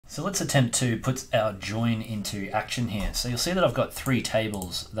So let's attempt to put our join into action here. So you'll see that I've got three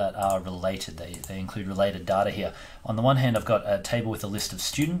tables that are related. They include related data here. On the one hand, I've got a table with a list of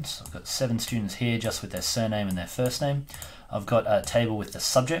students. I've got 7 students here just with their surname and their first name. I've got a table with the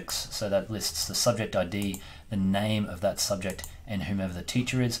subjects, so that lists the subject ID, the name of that subject, and whomever the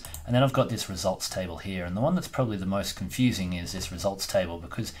teacher is. And then I've got this results table here, and the one that's probably the most confusing is this results table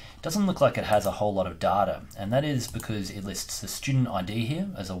because it doesn't look like it has a whole lot of data, and that is because it lists the student ID here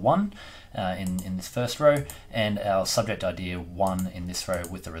as a 1 in this first row, and our subject ID 1 in this row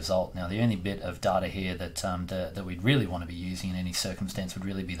with the result. Now the only bit of data here that that we'd really want to be using in any circumstance would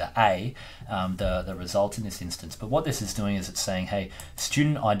really be the A, the result in this instance. But what this is doing is it's saying, hey,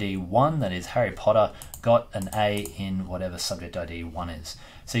 student ID 1, that is Harry Potter, got an A in whatever subject ID 1 is.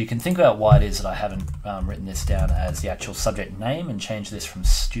 So you can think about why it is that I haven't written this down as the actual subject name and changed this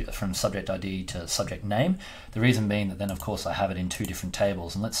from subject ID to subject name. The reason being that then of course I have it in 2 different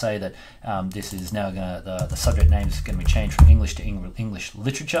tables, and let's say that this is now going to, the subject name is going to be changed from English to English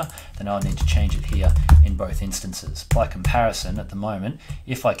literature, then I need to change it here in both instances. By comparison, at the moment,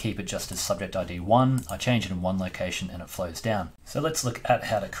 if I keep it just as subject ID 1, I change it in one location and it flows down. So let's look at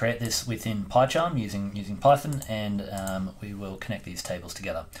how to create this within PyCharm using Python, and we will connect these tables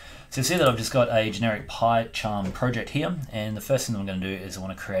together. So you see that I've just got a generic PyCharm project here, and the first thing I'm going to do is I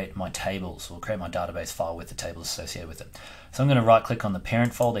want to create my tables, or create my database file with the tables associated with it. So I'm going to right click on the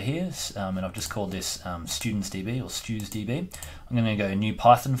parent folder here, and I've just called this studentsdb or stuesdb. I'm going to go new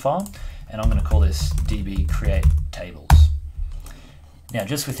Python file, and I'm going to call this db create tables. Now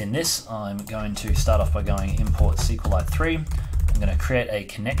just within this, I'm going to start off by going import SQLite 3. I'm going to create a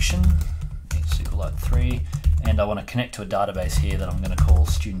connection, SQLite 3, and I want to connect to a database here that I'm going to call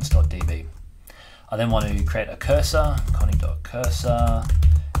students.db. I then want to create a cursor, connie.cursor,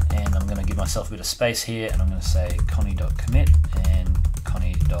 and I'm going to give myself a bit of space here, and I'm going to say connie.commit and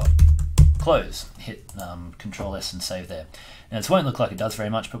connie.close. Hit Control S and save there. Now this won't look like it does very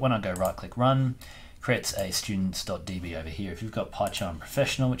much, but when I go right click run, creates a students.db over here. If you've got PyCharm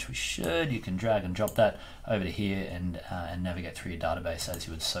Professional, which we should, you can drag and drop that over to here and navigate through your database as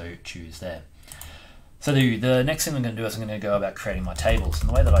you would so choose there. So the next thing I'm going to do is I'm going to go about creating my tables, and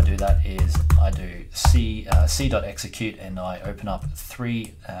the way that I do that is I do c.execute, and I open up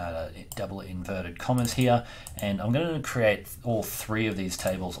 3 double inverted commas here, and I'm going to create all 3 of these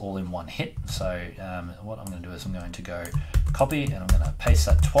tables all in one hit. So what I'm going to do is I'm going to go copy, and I'm going to paste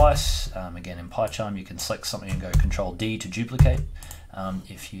that twice. Again, in PyCharm you can select something and go Control D to duplicate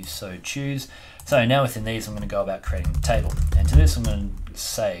if you so choose. So now within these I'm going to go about creating the table, and to this I'm going to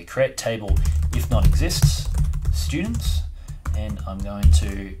say create table if not exists students, and I'm going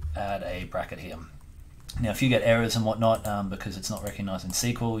to add a bracket here. Now if you get errors and whatnot because it's not recognized in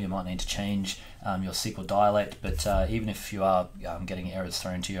SQL, you might need to change your SQL dialect, but even if you are getting errors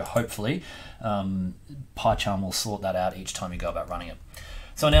thrown to you, hopefully PyCharm will sort that out each time you go about running it.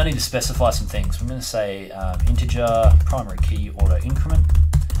 So I now need to specify some things. I'm going to say integer primary key auto increment.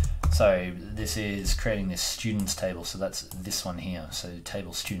 So this is creating this students table, so that's this one here. So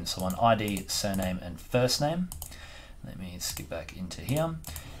table students, so on ID, surname, and first name. Let me skip back into here.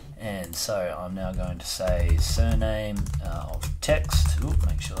 And so I'm now going to say surname of text. Ooh,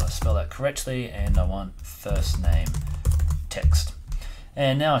 make sure I spell that correctly, and I want first name text.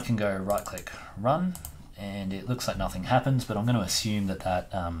 And now I can go right click run, and it looks like nothing happens, but I'm going to assume that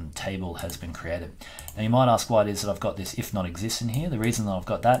that table has been created. Now you might ask why it is that I've got this if not exists in here. The reason that I've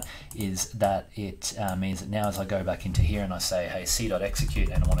got that is that it means that now as I go back into here and I say, hey, c.execute,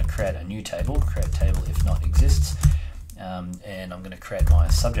 and I want to create a new table, create table if not exists, and I'm going to create my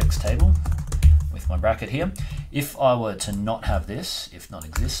subjects table with my bracket here. If I were to not have this, if not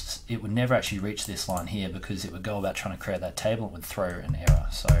exists, it would never actually reach this line here because it would go about trying to create that table, it would throw an error.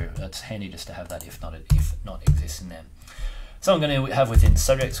 So that's handy just to have that if not exists in there. So I'm going to have within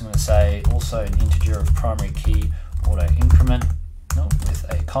subjects, I'm going to say also an integer of primary key auto increment with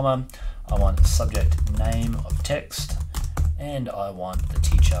a comma. I want subject name of text, and I want the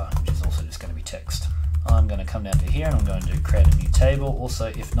teacher, which is also just going to be text. I'm going to come down to here and I'm going to create a new table, also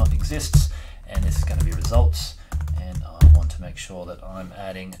if not exists, and this is going to be results, and I want to make sure that I'm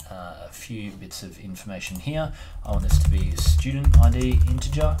adding a few bits of information here. I want this to be student ID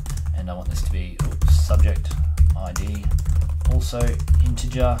integer, and I want this to be subject ID also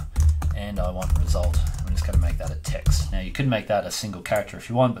integer, and I want result. I'm just going to make that a text. Now you could make that a single character if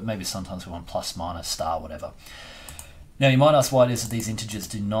you want, but maybe sometimes we want plus, minus, star, whatever. Now you might ask why it is that these integers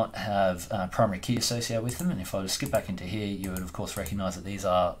do not have primary key associated with them, and if I were to skip back into here, you would of course recognize that these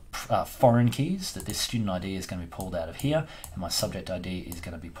are foreign keys, that this student ID is going to be pulled out of here, and my subject ID is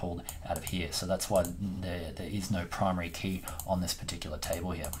going to be pulled out of here. So that's why there is no primary key on this particular table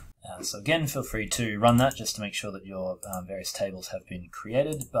here. So again, feel free to run that just to make sure that your various tables have been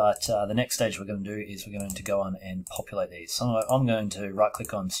created, but the next stage we're going to do is we're going to go on and populate these. So I'm going to right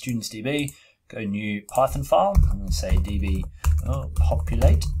click on StudentsDB, go new Python file, I'm going to say db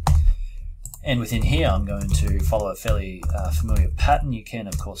populate, and within here I'm going to follow a fairly familiar pattern. You can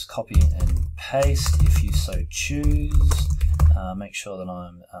of course copy and paste if you so choose. Make sure that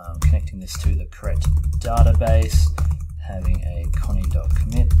I'm connecting this to the correct database, having a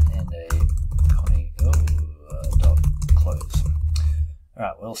connie.commit and a connie.close.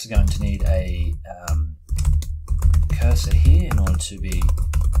 Alright, we're also going to need a cursor here in order to be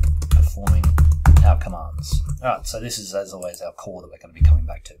performing our commands. Alright, so this is as always our core that we're going to be coming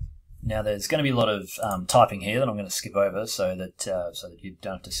back to. Now there's going to be a lot of typing here that I'm going to skip over so that you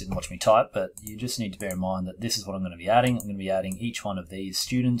don't have to sit and watch me type, but you just need to bear in mind that this is what I'm going to be adding. I'm going to be adding each one of these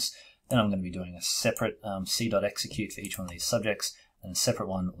students, then I'm going to be doing a separate c.execute for each one of these subjects, and a separate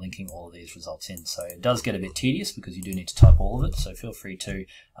one linking all of these results in. So it does get a bit tedious because you do need to type all of it, so feel free to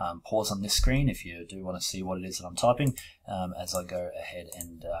pause on this screen if you do want to see what it is that I'm typing as I go ahead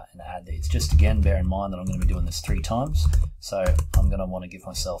and add these. Just again, bear in mind that I'm going to be doing this 3 times, so I'm going to want to give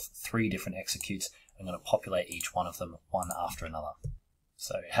myself 3 different executes. I'm going to populate each one of them one after another.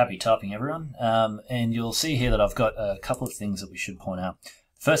 So happy typing everyone, and you'll see here that I've got a couple of things that we should point out.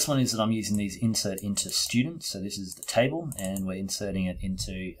 First one is that I'm using these insert into students, so this is the table and we're inserting it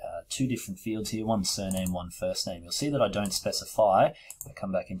into 2 different fields here, one surname, one first name. You'll see that I don't specify, I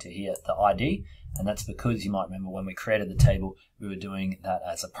come back into here, the ID, and that's because you might remember when we created the table we were doing that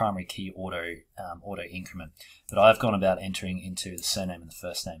as a primary key auto increment, but I've gone about entering into the surname and the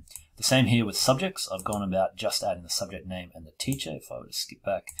first name. The same here with subjects, I've gone about just adding the subject name and the teacher. If I were to skip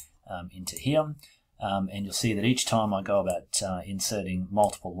back into here, and you'll see that each time I go about inserting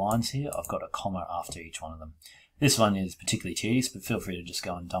multiple lines here, I've got a comma after each one of them. This one is particularly tedious, but feel free to just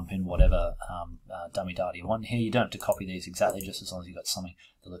go and dump in whatever dummy data you want here. You don't have to copy these exactly, just as long as you've got something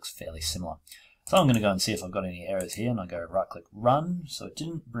that looks fairly similar. So I'm going to go and see if I've got any errors here, and I go right click run. So it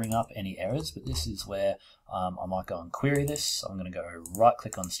didn't bring up any errors, but this is where I might go and query this. So I'm going to go right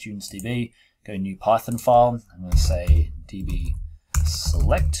click on StudentsDB, go new Python file, I'm going to say db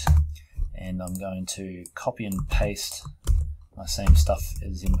select, and I'm going to copy and paste my same stuff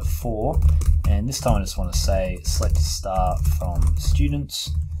as in before, and this time I just want to say select star from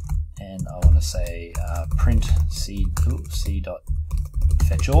students, and I want to say print c.fetch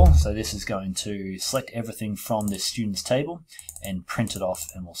all. So this is going to select everything from this students table and print it off,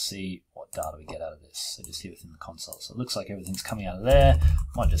 and we'll see what data we get out of this. So just here within the console. So it looks like everything's coming out of there.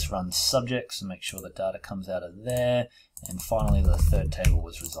 Might just run subjects and make sure the data comes out of there. And finally, the third table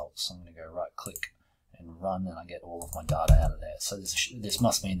was results. So I'm going to go right click and run, and I get all of my data out of there. So this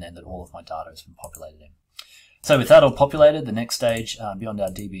must mean then that all of my data has been populated in. So with that all populated, the next stage beyond our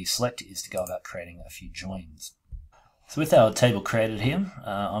DB select is to go about creating a few joins. So with our table created here,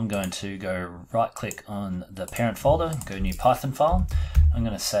 I'm going to go right click on the parent folder, go new Python file. I'm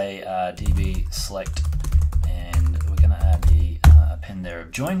going to say db select, and we're going to add the append there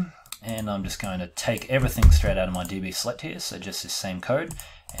of join. And I'm just going to take everything straight out of my db select here, so just this same code,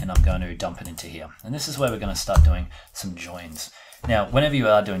 and I'm going to dump it into here. And this is where we're going to start doing some joins. Now, whenever you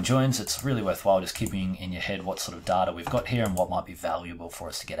are doing joins, it's really worthwhile just keeping in your head what sort of data we've got here and what might be valuable for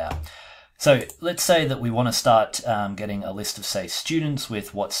us to get out. So let's say that we want to start getting a list of, say, students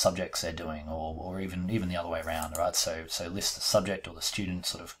with what subjects they're doing, or even the other way around, right? So list the subject or the student,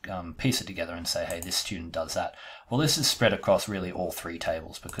 sort of piece it together and say, hey, this student does that. Well, this is spread across really all 3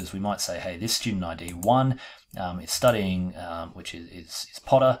 tables, because we might say, hey, this student ID 1 is studying, which is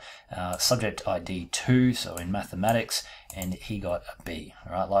Potter, subject ID 2, so in mathematics, and he got a B.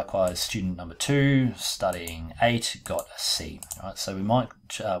 All right. Likewise, student number 2 studying 8 got a C. All right. So we might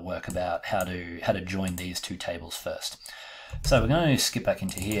work about how to join these 2 tables first. So we're going to skip back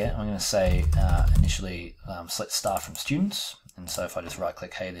into here. I'm going to say initially select star from students. And so if I just right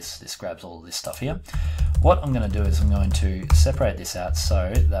click, hey, this grabs all of this stuff here. What I'm going to do is I'm going to separate this out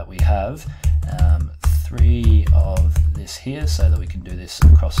so that we have 3 of this here, so that we can do this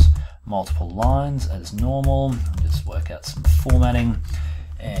across multiple lines as normal. Just work out some formatting,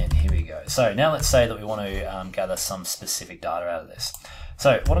 and here we go. So now let's say that we want to gather some specific data out of this.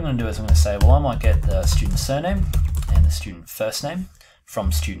 So what I'm going to do is I'm going to say, well, I might get the student surname and the student first name from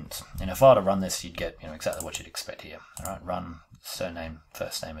students. And if I were to run this, you'd get exactly what you'd expect here. All right, run surname,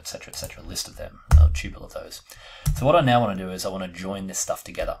 first name, etc., etc. List of them, a tuple of those. So what I now want to do is I want to join this stuff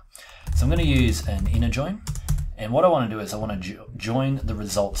together. So I'm going to use an inner join, and what I want to do is I want to join the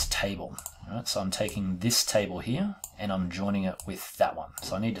results table. All right, so I'm taking this table here and I'm joining it with that one.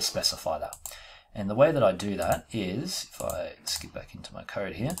 So I need to specify that. And the way that I do that is, if I skip back into my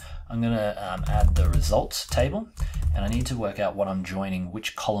code here, I'm going to add the results table, and I need to work out what I'm joining,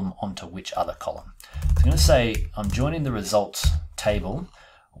 which column onto which other column. So I'm going to say I'm joining the results table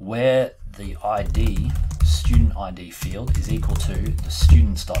where the ID, student ID field, is equal to the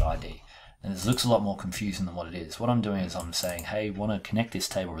students.id. And this looks a lot more confusing than what it is. What I'm doing is I'm saying, hey, want to connect this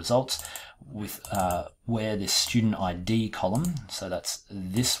table results with where this student ID column, so that's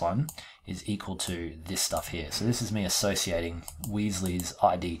this one, is equal to this stuff here. So this is me associating Weasley's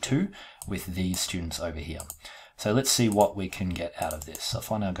ID2 with these students over here. So let's see what we can get out of this. So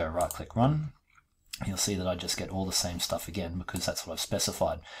if I now go right click run, you'll see that I just get all the same stuff again because that's what I've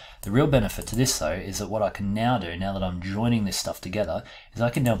specified. The real benefit to this though is that what I can now do, now that I'm joining this stuff together, is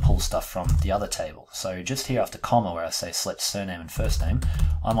I can now pull stuff from the other table. So just here after comma where I say select surname and first name,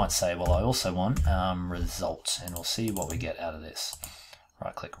 I might say, well, I also want results, and we'll see what we get out of this.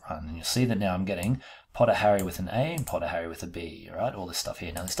 Right click run, and you'll see that now I'm getting Potter Harry with an A and Potter Harry with a B, right? All this stuff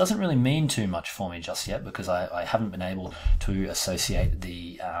here. Now this doesn't really mean too much for me just yet because I haven't been able to associate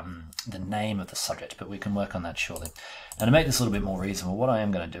the name of the subject, but we can work on that shortly. Now to make this a little bit more reasonable, what I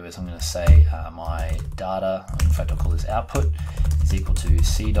am going to do is I'm going to say my data, in fact I'll call this output, is equal to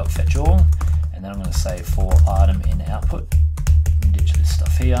c.fetchAll, and then I'm going to say for item in output, ditch this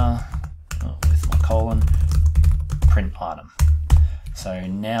stuff here with my colon, print item. So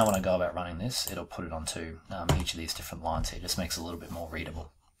now when I go about running this, it'll put it onto each of these different lines here. It just makes it a little bit more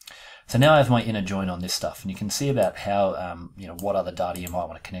readable. So now I have my inner join on this stuff, and you can see about how, what other data you might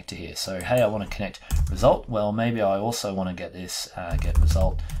want to connect to here. So, hey, I want to connect result. Well, maybe I also want to get this, get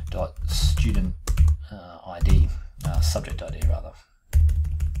result.student ID, subject ID rather.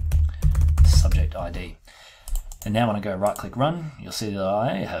 Subject ID. And now when I go right click run, you'll see that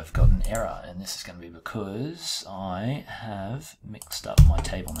I have got an error, and this is going to be because I have mixed up my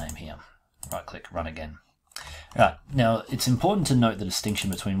table name here. Right click run again. Right, now it's important to note the distinction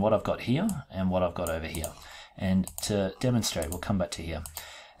between what I've got here and what I've got over here. And to demonstrate, we'll come back to here.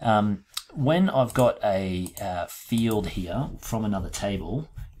 When I've got a field here from another table,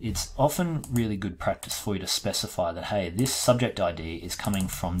 it's often really good practice for you to specify that, hey, this subject ID is coming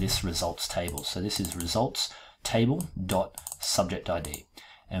from this results table. So this is results table dot subject ID,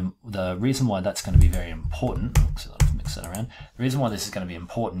 and the reason why that's going to be very important, so I'll mix that around. The reason why this is going to be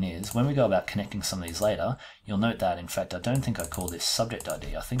important is when we go about connecting some of these later, you'll note that in fact I don't think I call this subject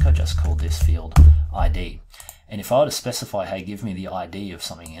ID. I think I just called this field ID. And if I were to specify, hey, give me the ID of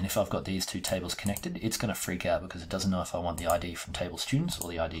something, and if I've got these two tables connected, it's going to freak out because it doesn't know if I want the ID from table students or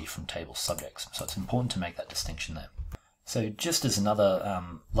the ID from table subjects. So it's important to make that distinction there. So just as another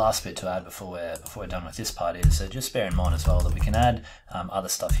last bit to add before we're done with this part is just bear in mind as well that we can add other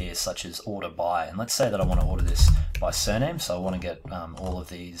stuff here such as order by, and let's say that I want to order this by surname, so I want to get all of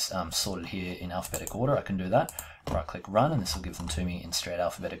these sorted here in alphabetic order. I can do that. Right click run, and this will give them to me in straight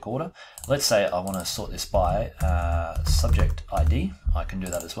alphabetic order. Let's say I want to sort this by subject ID. I can do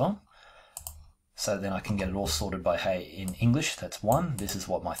that as well. So then I can get it all sorted by, hey, in English, that's 1. This is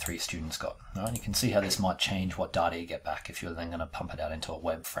what my 3 students got. All right, you can see how this might change what data you get back if you're then going to pump it out into a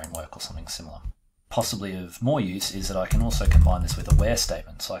web framework or something similar. Possibly of more use is that I can also combine this with a where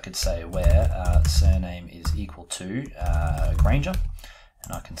statement. So I could say where surname is equal to Granger,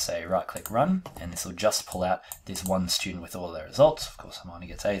 and I can say right click run, and this will just pull out this one student with all of their results. Of course, Hermione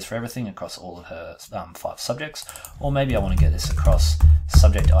gets A's for everything across all of her 5 subjects, or maybe I want to get this across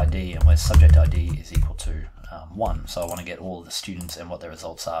subject ID, and where subject ID is equal to 1. So I want to get all of the students and what their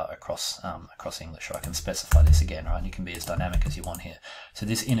results are across English, or I can specify this again, right? And you can be as dynamic as you want here. So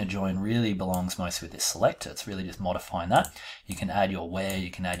this inner join really belongs mostly with this select. It's really just modifying that. You can add your where,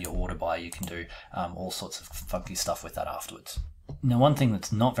 you can add your order by, you can do all sorts of funky stuff with that afterwards. Now one thing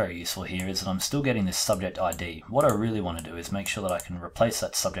that's not very useful here is that I'm still getting this subject ID. What I really want to do is make sure that I can replace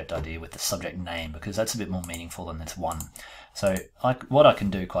that subject ID with the subject name, because that's a bit more meaningful than this 1. So what I can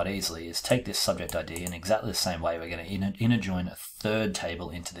do quite easily is take this subject ID in exactly the same way. We're going to inner join a third table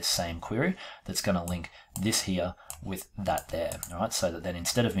into this same query that's going to link this here with that there. All right, so that then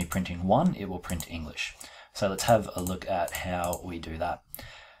instead of me printing 1, it will print English. So let's have a look at how we do that.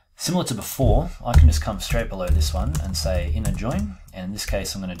 Similar to before, I can just come straight below this one and say inner join, and in this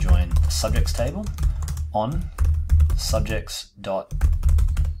case I'm going to join the subjects table on subjects dot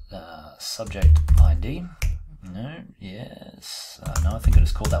subject ID, No, yes, no, I think I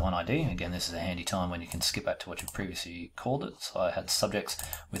just called that one ID. Again, this is a handy time when you can skip back to what you've previously called it. So I had subjects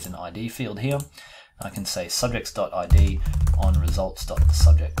with an ID field here. I can say subjects.id on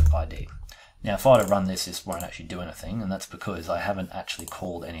results.subject.id. Now, if I were to run this, this won't actually do anything, and that's because I haven't actually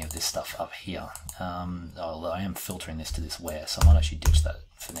called any of this stuff up here. Although I am filtering this to this where, so I might actually ditch that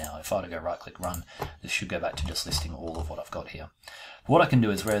for now. If I were to go right-click run, this should go back to just listing all of what I've got here. What I can do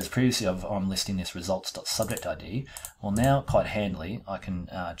is, whereas previously I'm listing this results.subject.id, well now, quite handily, I can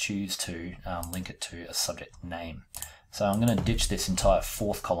choose to link it to a subject name. So I'm going to ditch this entire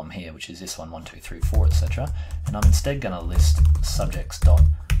fourth column here, which is this one, 1, 2, 3, 4, etc. And I'm instead going to list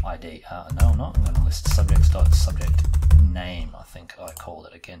subjects.id. No, I'm not. I'm going to list subjects.subject name, I think I called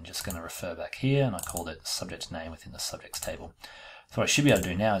it. Again, just going to refer back here, and I called it subject name within the subjects table. So what I should be able to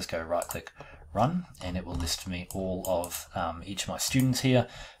do now is go right-click run, and it will list for me all of each of my students here: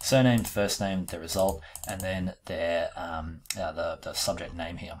 surname, first name, their result, and then their the subject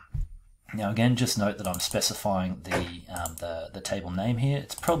name here. Now again, just note that I'm specifying the table name here.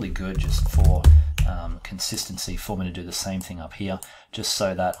 It's probably good just for consistency for me to do the same thing up here, just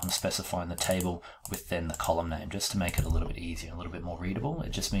so that I'm specifying the table with then the column name, just to make it a little bit easier, a little bit more readable.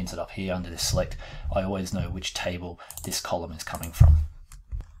 It just means that up here under this select, I always know which table this column is coming from.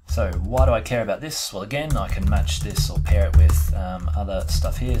 So why do I care about this? Well, again, I can match this or pair it with other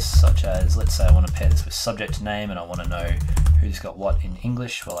stuff here, such as, let's say I want to pair this with subject to name and I want to know who's got what in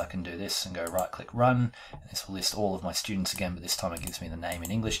English. Well, I can do this and go right-click run. And this will list all of my students again, but this time it gives me the name in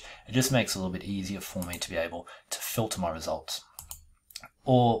English. It just makes it a little bit easier for me to be able to filter my results.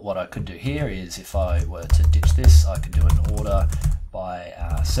 Or what I could do here is, if I were to ditch this, I could do an order by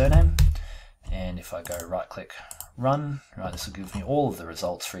surname. And if I go right-click run, right, this will give me all of the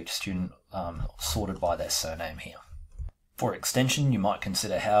results for each student sorted by their surname here. For extension, you might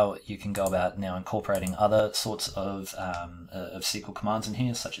consider how you can go about now incorporating other sorts of SQL commands in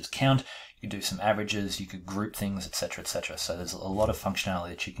here, such as count. You could do some averages, you could group things, etc., etc. So there's a lot of functionality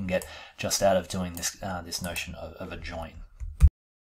that you can get just out of doing this this notion of a join.